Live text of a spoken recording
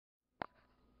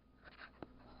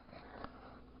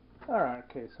Alright,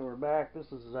 okay, so we're back. This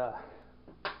is, I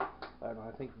don't know,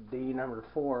 I think day number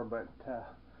 4, but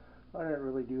I didn't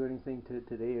really do anything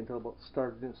today until about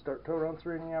didn't start till around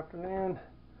 3 in the afternoon.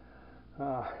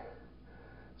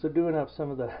 So doing up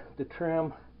some of the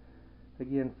trim.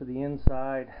 Again, for the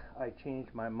inside, I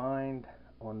changed my mind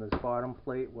on this bottom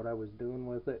plate, what I was doing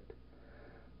with it.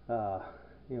 You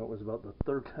know, it was about the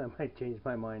 3rd time I changed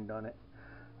my mind on it.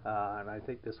 And I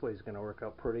think this way is going to work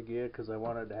out pretty good because I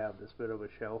wanted to have this bit of a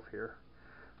shelf here.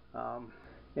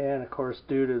 And of course,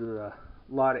 due to the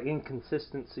lot of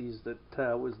inconsistencies that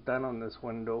was done on this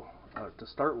window to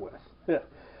start with,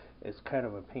 it's kind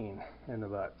of a pain in the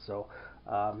butt. So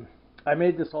I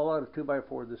made this all out of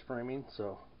 2x4, this framing,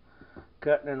 so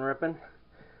cutting and ripping.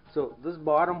 So this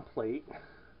bottom plate,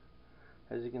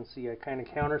 as you can see, I kind of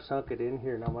countersunk it in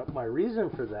here. Now my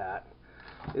reason for that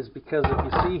is because if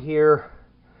you see here,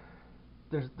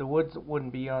 the wood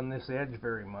wouldn't be on this edge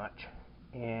very much,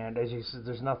 and as you said,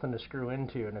 there's nothing to screw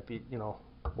into, and if you know,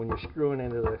 when you're screwing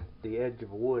into the edge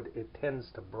of wood, it tends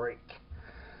to break.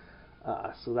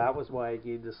 So that was why I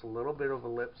gave this a little bit of a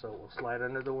lip, so it will slide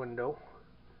under the window,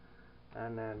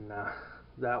 and then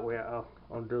that way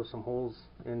I'll drill some holes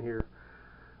in here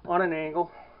on an angle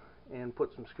and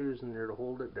put some screws in there to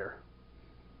hold it there.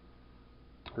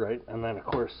 Right, and then of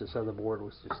course this other board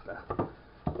was just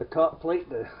the top plate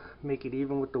to make it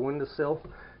even with the windowsill,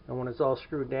 and when it's all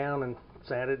screwed down and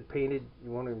sanded, painted, you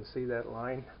won't even see that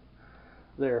line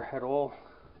there at all.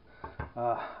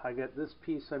 I got this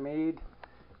piece I made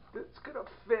that's gonna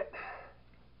fit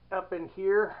up in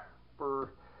here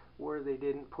for where they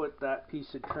didn't put that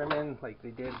piece of trim in like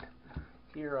they did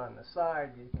here on the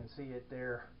side. You can see it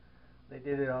there. They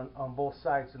did it on both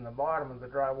sides in the bottom of the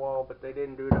drywall, but they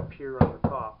didn't do it up here on the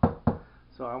top.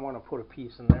 So I want to put a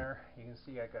piece in there. You can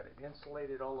see I got it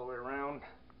insulated all the way around.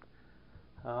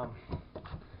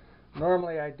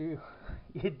 Normally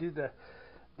you do the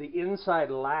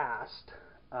inside last,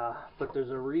 but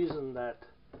there's a reason that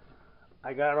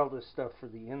I got all this stuff for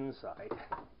the inside,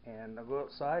 and I'll go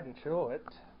outside and show it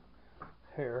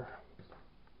here.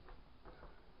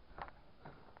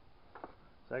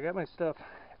 So I got my stuff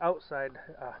outside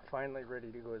finally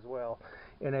ready to go as well,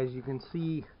 and as you can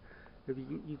see, if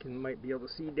you might be able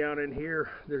to see down in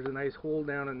here, there's a nice hole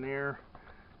down in there.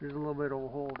 There's a little bit of a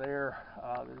hole there.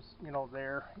 There's, you know,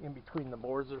 there in between the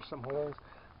boards there's some holes.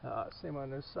 Same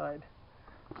on this side.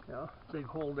 Yeah, big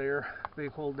hole there,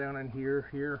 big hole down in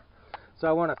here. So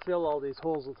I want to fill all these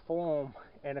holes with foam,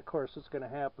 and of course what's going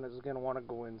to happen is it's going to want to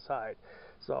go inside.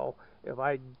 So if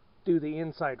I do the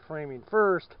inside framing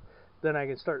first, then I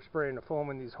can start spraying the foam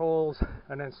in these holes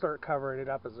and then start covering it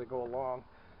up as I go along.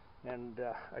 And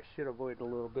I should avoid a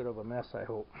little bit of a mess, I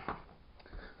hope. At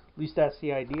least that's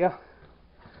the idea.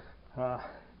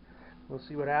 We'll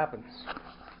see what happens.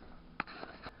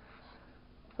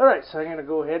 Alright, so I'm going to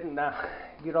go ahead and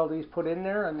get all these put in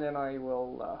there, and then I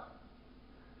will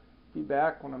be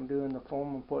back when I'm doing the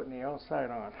foam and putting the outside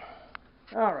on.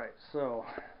 Alright, so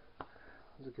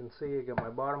as you can see, I got my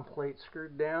bottom plate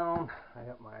screwed down. I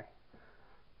got my,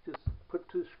 just put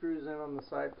 2 screws in on the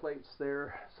side plates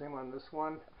there. Same on this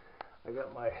one. I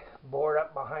got my board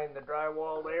up behind the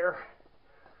drywall there.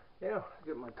 Yeah,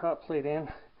 get my top plate in.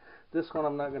 This one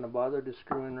I'm not going to bother to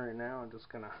screw in right now. I'm just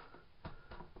going to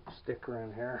stick her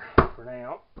in here for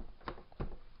now.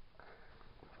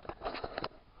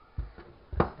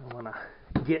 I want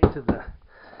to get to the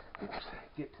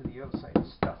outside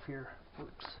stuff here.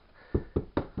 Oops.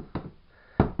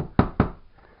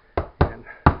 And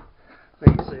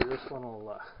like you say, this one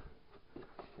will,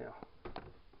 you know,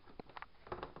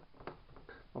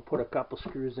 I'll put a couple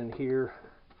screws in here,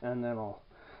 and then I'll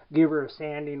give her a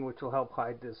sanding, which will help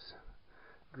hide this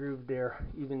groove there,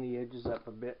 even the edges up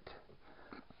a bit.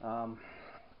 I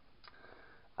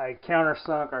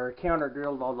countersunk or counter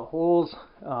drilled all the holes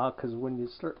because when you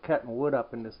start cutting wood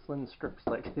up into thin strips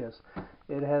like this,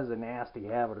 it has a nasty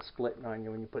habit of splitting on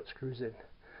you when you put screws in.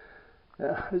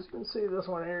 As you can see, this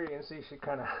one here, you can see she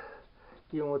kind of,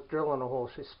 even with drilling a hole,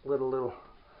 she split a little.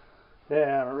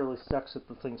 Yeah, it really sucks if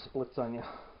the thing splits on you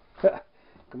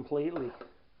completely.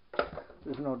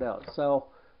 There's no doubt. So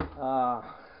a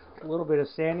little bit of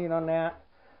sanding on that.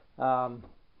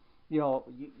 You know,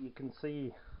 you can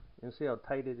see how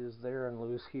tight it is there and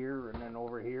loose here, and then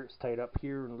over here it's tight up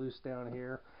here and loose down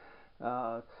here.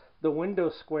 The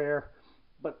window's square,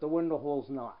 but the window hole's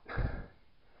not.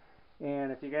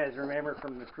 And if you guys remember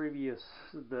from the previous,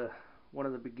 one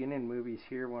of the beginning movies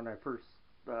here, when I first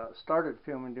started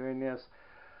filming doing this,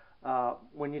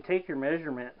 when you take your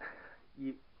measurement,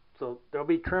 so there'll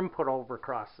be trim put over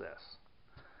across this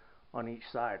on each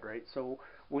side, right? So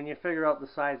when you figure out the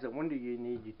size of window you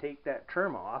need, you take that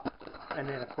trim off, and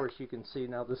then of course you can see,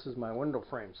 now this is my window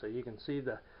frame, so you can see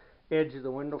the edge of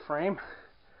the window frame.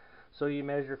 So you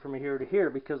measure from here to here,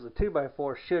 because the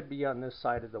 2x4 should be on this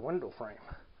side of the window frame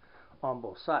on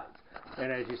both sides. And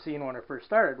as you seen when I first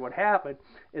started, what happened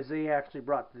is they actually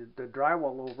brought the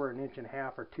drywall over 1.5 inches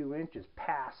or 2 inches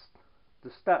past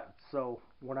the studs. So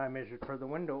when I measured for the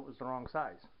window, it was the wrong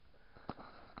size.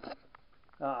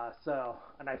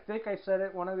 And I think I said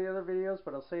it in one of the other videos,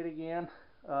 but I'll say it again.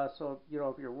 So, you know,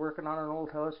 if you're working on an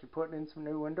old house, you're putting in some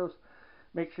new windows,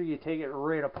 make sure you take it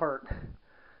right apart.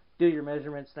 Do your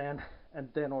measurements then, and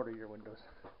then order your windows.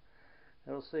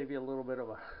 It'll save you a little bit of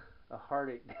a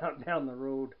heartache down the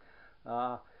road.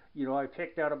 You know, I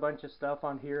picked out a bunch of stuff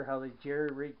on here, how they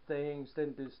jerry-rig things,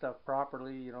 didn't do stuff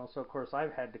properly, you know, so of course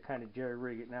I've had to kind of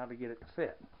jerry-rig it now to get it to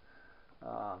fit.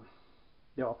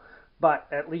 You know, but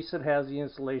at least it has the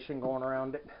insulation going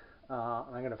around it.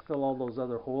 And I'm going to fill all those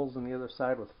other holes on the other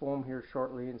side with foam here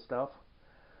shortly and stuff.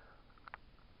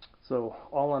 So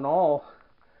all in all,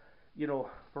 you know,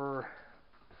 for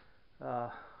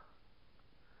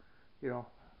you know,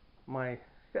 my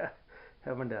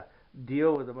having to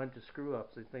deal with a bunch of screw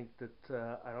ups, I think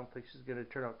that I don't think she's going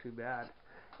to turn out too bad.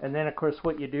 And then of course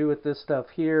what you do with this stuff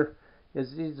here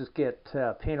is you just get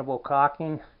paintable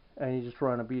caulking, and you just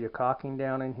run a bead of caulking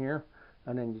down in here,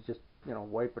 and then you just, you know,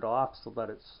 wipe it off so that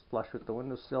it's flush with the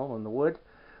windowsill and the wood.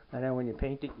 And then when you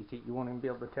paint it, you won't even be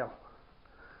able to tell.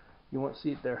 You won't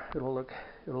see it there. It'll look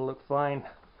fine.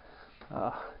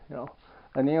 You know.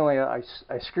 And the only I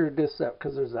screwed this up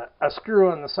because there's a screw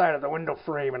on the side of the window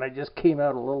frame, and I just came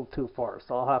out a little too far,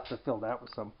 so I'll have to fill that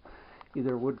with some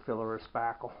either wood filler or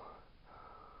spackle.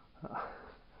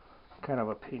 Kind of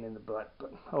a pain in the butt,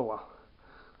 but oh well.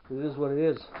 It is what it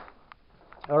is.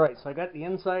 Alright, so I got the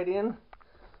inside in.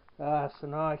 So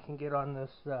now I can get on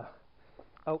this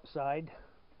outside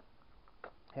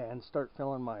and start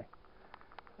filling my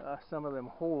some of them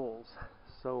holes.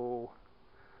 So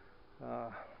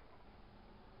I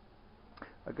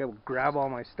gotta grab all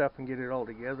my stuff and get it all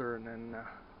together, and then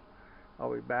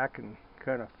I'll be back and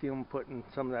kind of film putting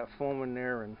some of that foam in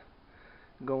there and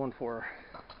going for her.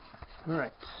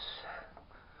 Alright,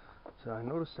 so I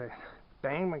noticed I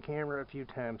banged my camera a few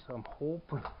times, so I'm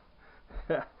hoping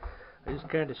I just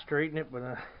kind of straighten it, but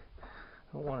I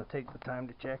don't want to take the time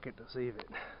to check it to see if it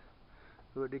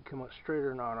did come out straight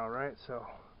or not. Alright, so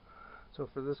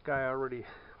for this guy I already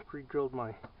pre-drilled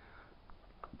my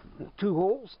 2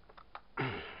 holes.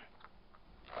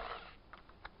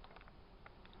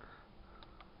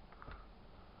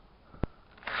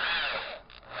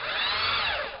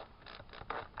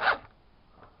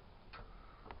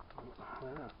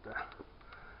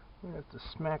 I have to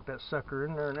smack that sucker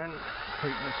in there and then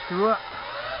tighten the screw up.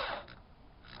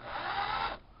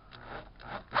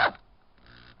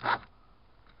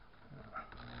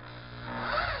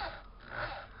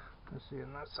 Let's see,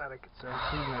 on that side I could see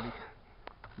that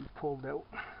he pulled out.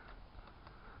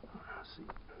 Let's see.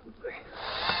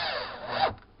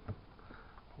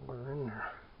 Pull her in there.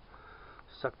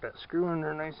 Suck that screw in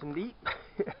there nice and deep.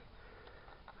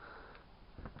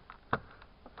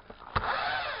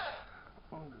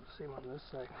 I'll do the same on this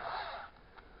side.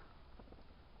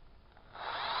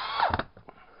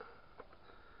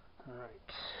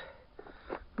 Alright.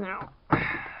 Now,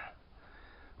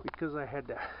 because I had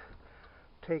to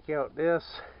take out this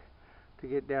to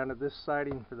get down to this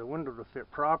siding for the window to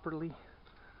fit properly,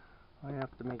 I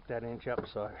have to make that inch up,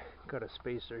 so I've got a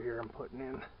spacer here I'm putting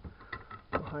in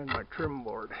behind my trim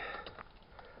board.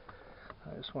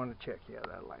 I just want to check, yeah,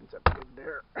 that lines up good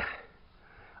there.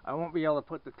 I won't be able to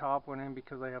put the top one in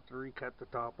because I have to recut the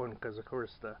top one, because of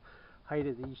course the height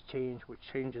of these change, which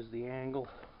changes the angle.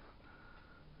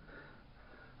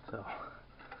 So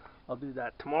I'll do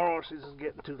that tomorrow. This is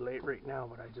getting too late right now,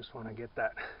 but I just want to get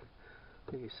that.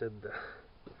 I think he said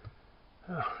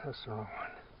oh, that's the wrong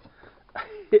one.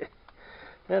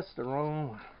 That's the wrong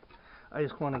one. I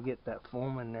just want to get that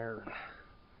foam in there and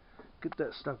get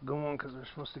that stuff going, because we're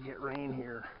supposed to get rain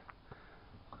here.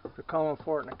 They're calling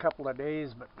for it in a couple of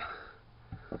days, but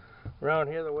around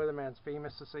here the weatherman's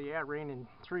famous to say, yeah, rain in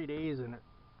 3 days, and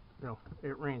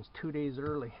it rains 2 days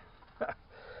early.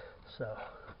 So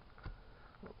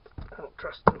I don't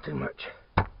trust them too much.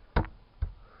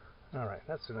 Alright,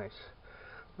 that's a nice,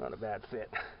 not a bad fit.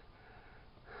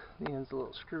 The end's a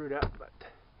little screwed up, but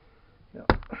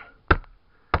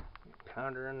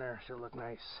pound her in there, she'll look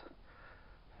nice.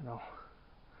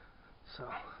 So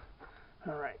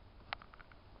alright.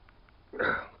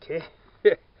 Okay.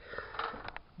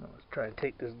 Let's try and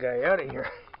take this guy out of here.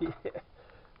 There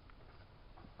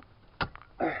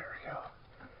we go.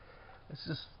 It's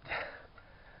just,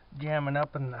 jamming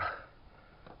up in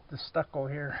the stucco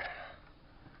here.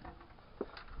 The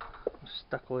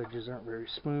stucco edges aren't very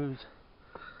smooth.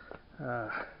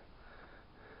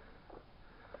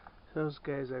 Those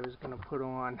guys I was going to put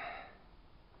on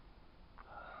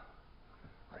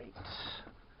right.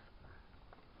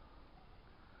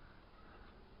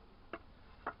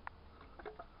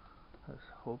 Let's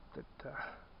hope that I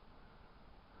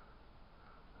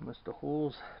missed the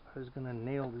holes. I was going to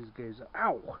nail these guys.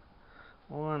 Ow!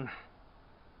 I'm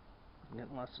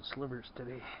getting lots of slivers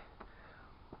today.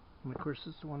 And of course,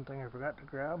 this is the one thing I forgot to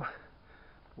grab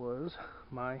was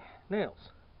my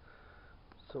nails.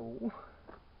 So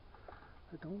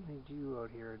I don't need you out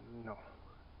here. No.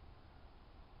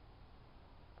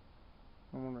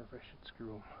 I wonder if I should screw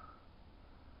them.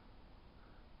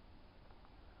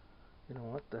 You know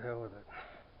what? The hell with it.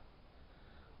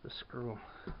 Let's screw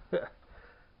them.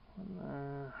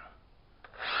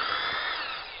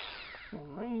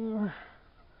 One there.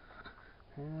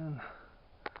 And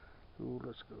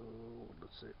let's go.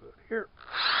 Let's say about here.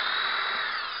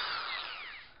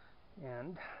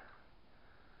 And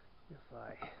if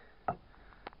I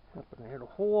happen to hit a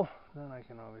hole, then I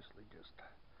can obviously just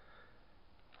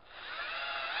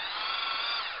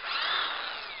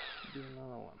do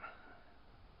another one.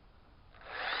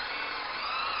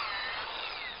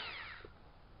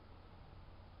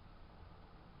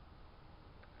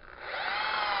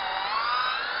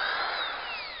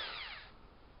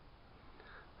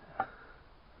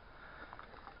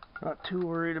 Not too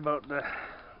worried about the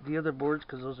other boards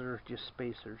because those are just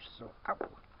spacers. So, ow!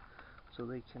 So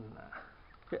they can,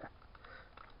 yeah.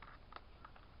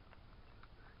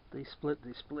 They split,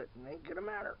 and ain't gonna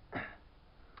matter.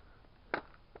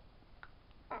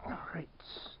 Alright.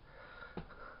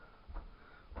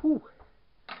 Whew.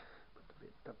 Put the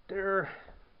bit up there.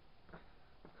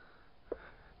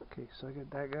 Okay, so I got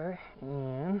that guy,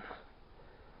 and,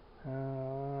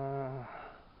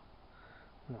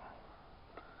 no,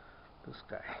 this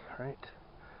guy, right?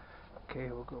 Okay,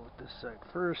 we'll go with this side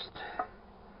first.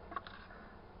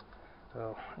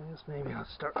 So, I guess maybe I'll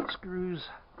start with screws.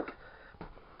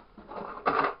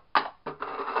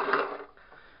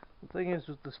 The thing is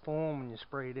with this foam, when you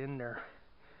spray it in there,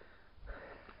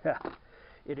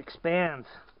 it expands,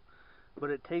 but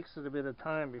it takes it a bit of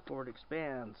time before it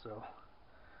expands, so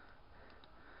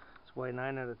that's why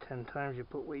 9 out of 10 times you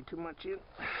put way too much in.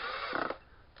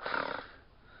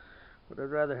 But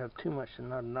I'd rather have too much than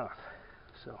not enough.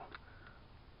 So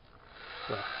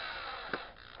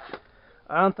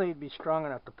I don't think it'd be strong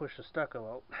enough to push the stucco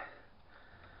out,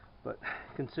 but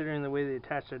considering the way they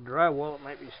attach the drywall, it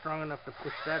might be strong enough to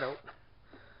push that out.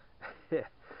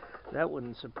 That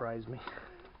wouldn't surprise me.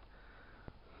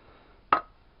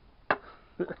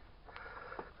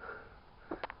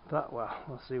 But well,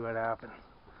 we'll see what happens.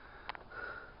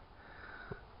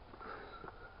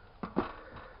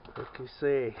 Like you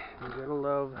say, you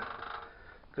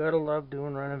gotta love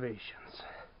doing renovations.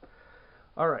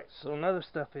 Alright, so another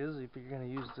stuff is, if you're going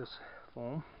to use this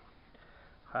foam,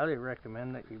 highly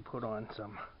recommend that you put on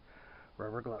some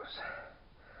rubber gloves.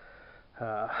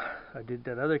 I did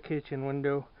that other kitchen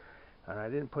window, and I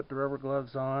didn't put the rubber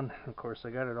gloves on. Of course, I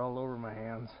got it all over my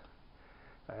hands.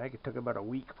 I think it took about a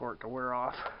week for it to wear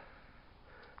off.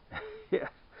 Yeah,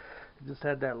 I just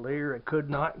had that layer I could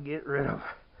not get rid of.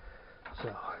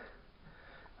 So,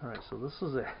 alright, so this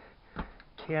is a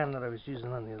can that I was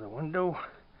using on the other window.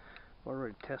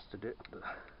 Already tested it.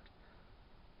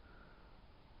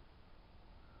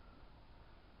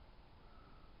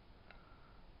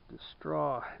 The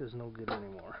straw is no good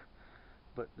anymore,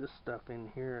 but this stuff in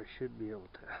here I should be able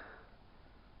to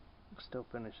still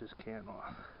finish this can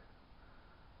off.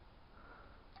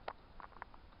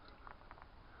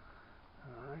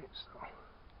 Alright, so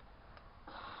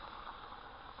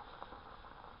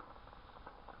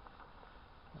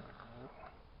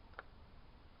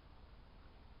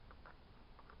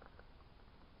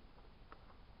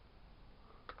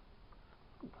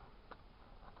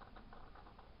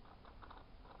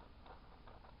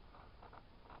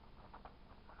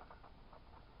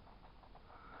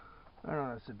I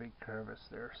know that's a big crevice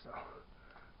there, so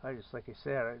I just, like I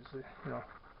said,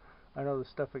 I know the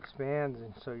stuff expands,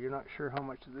 and so you're not sure how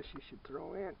much of this you should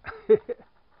throw in.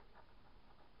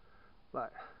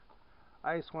 But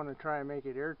I just want to try and make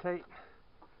it airtight.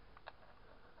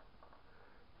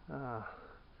 Like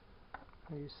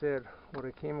you said, what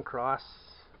I came across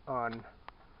on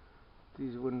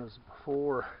these windows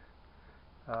before,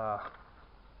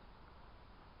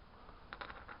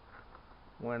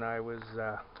 when I was,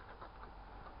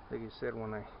 like you said,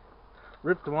 when I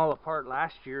ripped them all apart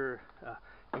last year,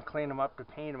 and clean them up to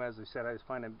paint them. As I said, I was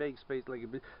finding big space, like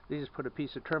they just put a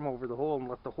piece of trim over the hole and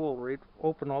left the hole right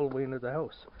open all the way into the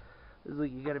house. It's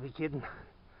like, you gotta be kidding.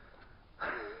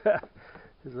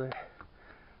 It's like,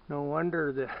 no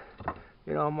wonder that,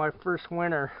 you know, my first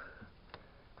winter,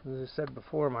 as I said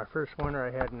before, my first winter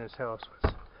I had in this house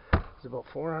was about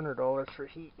 $400 for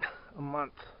heat a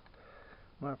month.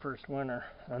 My first winter,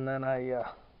 and then like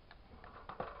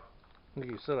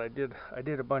you said, I did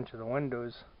a bunch of the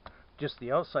windows, just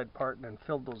the outside part, and then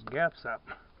filled those gaps up.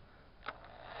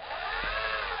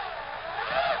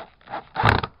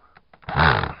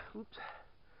 Oops.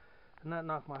 And that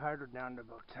knocked my hydrant down to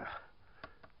about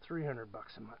 $300 a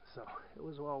month, so it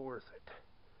was well worth it.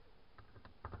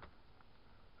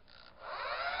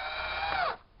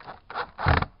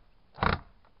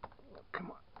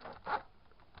 Come on.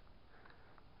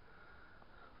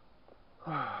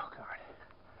 Oh God.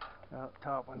 Now, the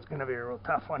top one's going to be a real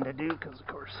tough one to do, because of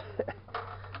course I'm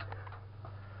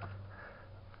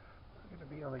going to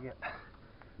be able to get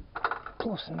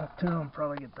close enough to them,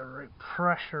 probably get the right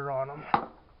pressure on them,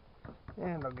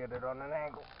 and I'll get it on an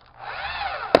angle.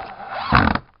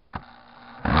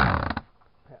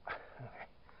 Yeah, okay.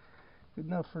 Good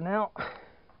enough for now.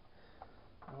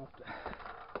 I'll have to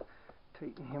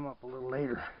tighten him up a little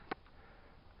later.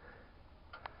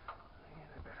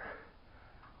 Get a better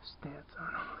stance on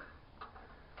him.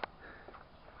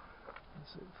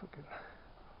 This fucking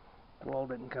wall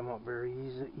didn't come up very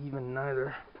even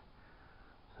neither.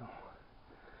 So,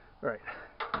 alright,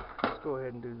 let's go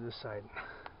ahead and do this side.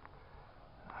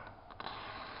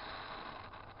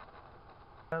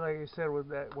 Like I said, with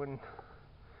that, when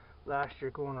last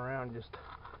year going around, just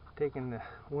taking the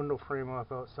window frame off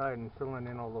outside and filling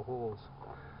in all the holes.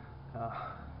 Oh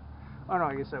no,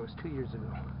 I guess that was 2 years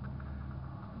ago.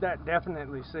 That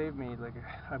definitely saved me. Like,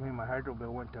 I mean, my hydro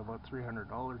bill went to about $300 in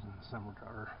the summer,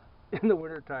 or in the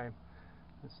winter time,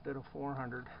 instead of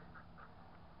 $400.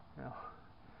 You know,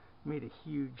 made a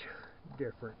huge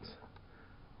difference.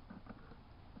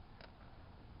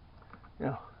 You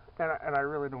know, and I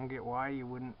really don't get why you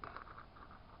wouldn't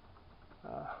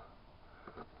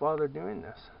bother doing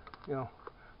this. You know,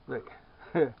 like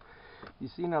you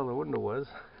seen how the window was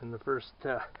in the first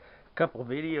couple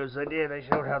videos I did. I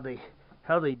showed how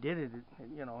they did it.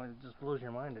 You know, it just blows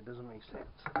your mind. It doesn't make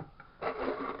sense.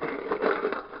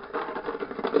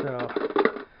 So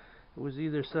it was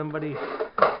either somebody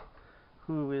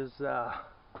who is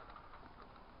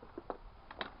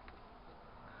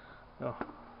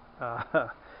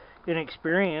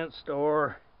inexperienced,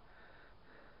 or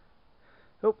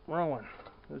wrong one.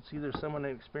 It's either someone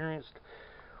inexperienced,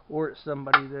 or it's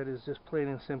somebody that is just plain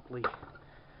and simply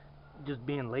just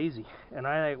being lazy. And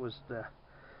I think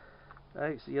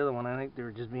it's the other one. I think they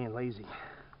were just being lazy.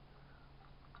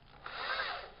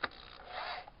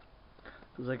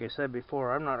 Because like I said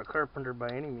before, I'm not a carpenter by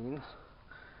any means,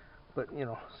 but you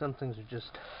know, some things are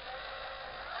just,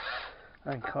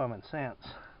 I think, common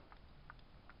sense.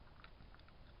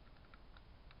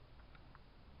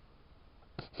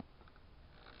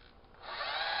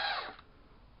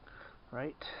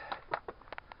 Right?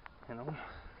 You know?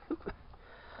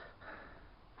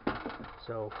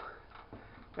 So,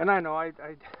 and I know I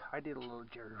did a little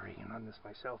jerry rigging on this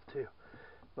myself too,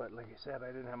 but like I said, I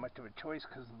didn't have much of a choice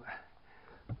because of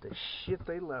the shit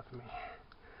they left me.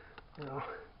 You know,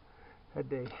 had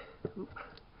they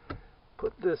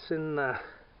put this in the,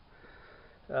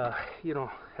 you know,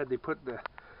 had they put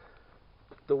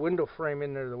the window frame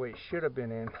in there the way it should have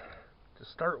been in to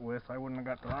start with, I wouldn't have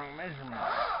got the wrong measurement.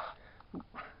 Oh,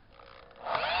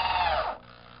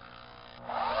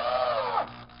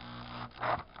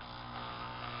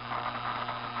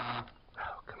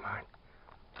 come on.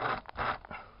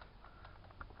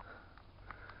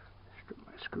 Strip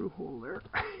my screw hole there.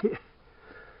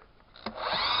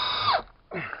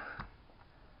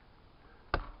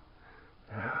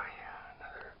 Oh yeah,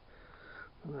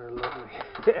 another lovely,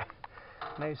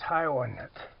 nice high one.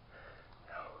 That,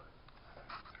 you know,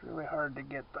 it's really hard to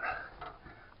get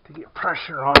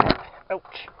pressure on it.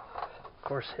 Ouch! Of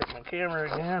course, hit my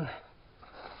camera again.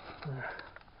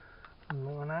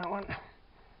 On that one.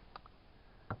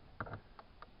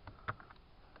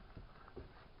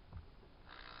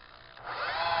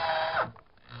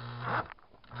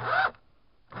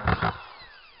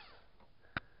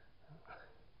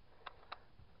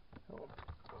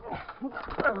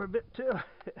 A bit too.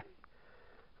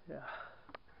 Yeah,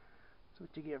 that's what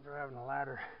you get for having a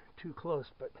ladder too close.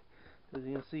 But as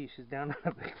you can see, she's down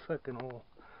in a big fucking hole.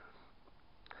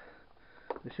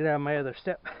 I should have my other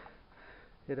step.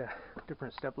 Get a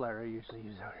different step ladder I usually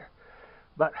use out here.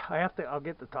 But I'll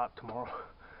get the top tomorrow.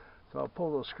 So I'll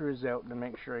pull those screws out to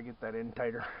make sure I get that in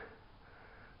tighter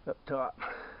up top.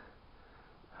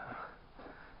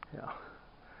 Yeah,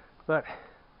 but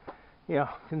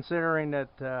considering that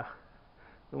the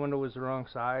window was the wrong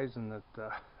size and that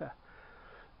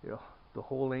the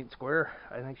hole ain't square,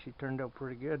 I think she turned out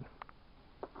pretty good.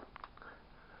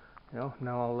 Now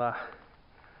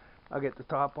I'll get the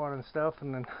top on and stuff,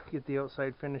 and then get the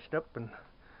outside finished up, and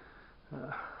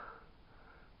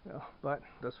but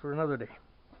that's for another day.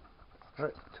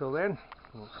 Alright, till then,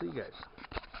 we'll see you guys.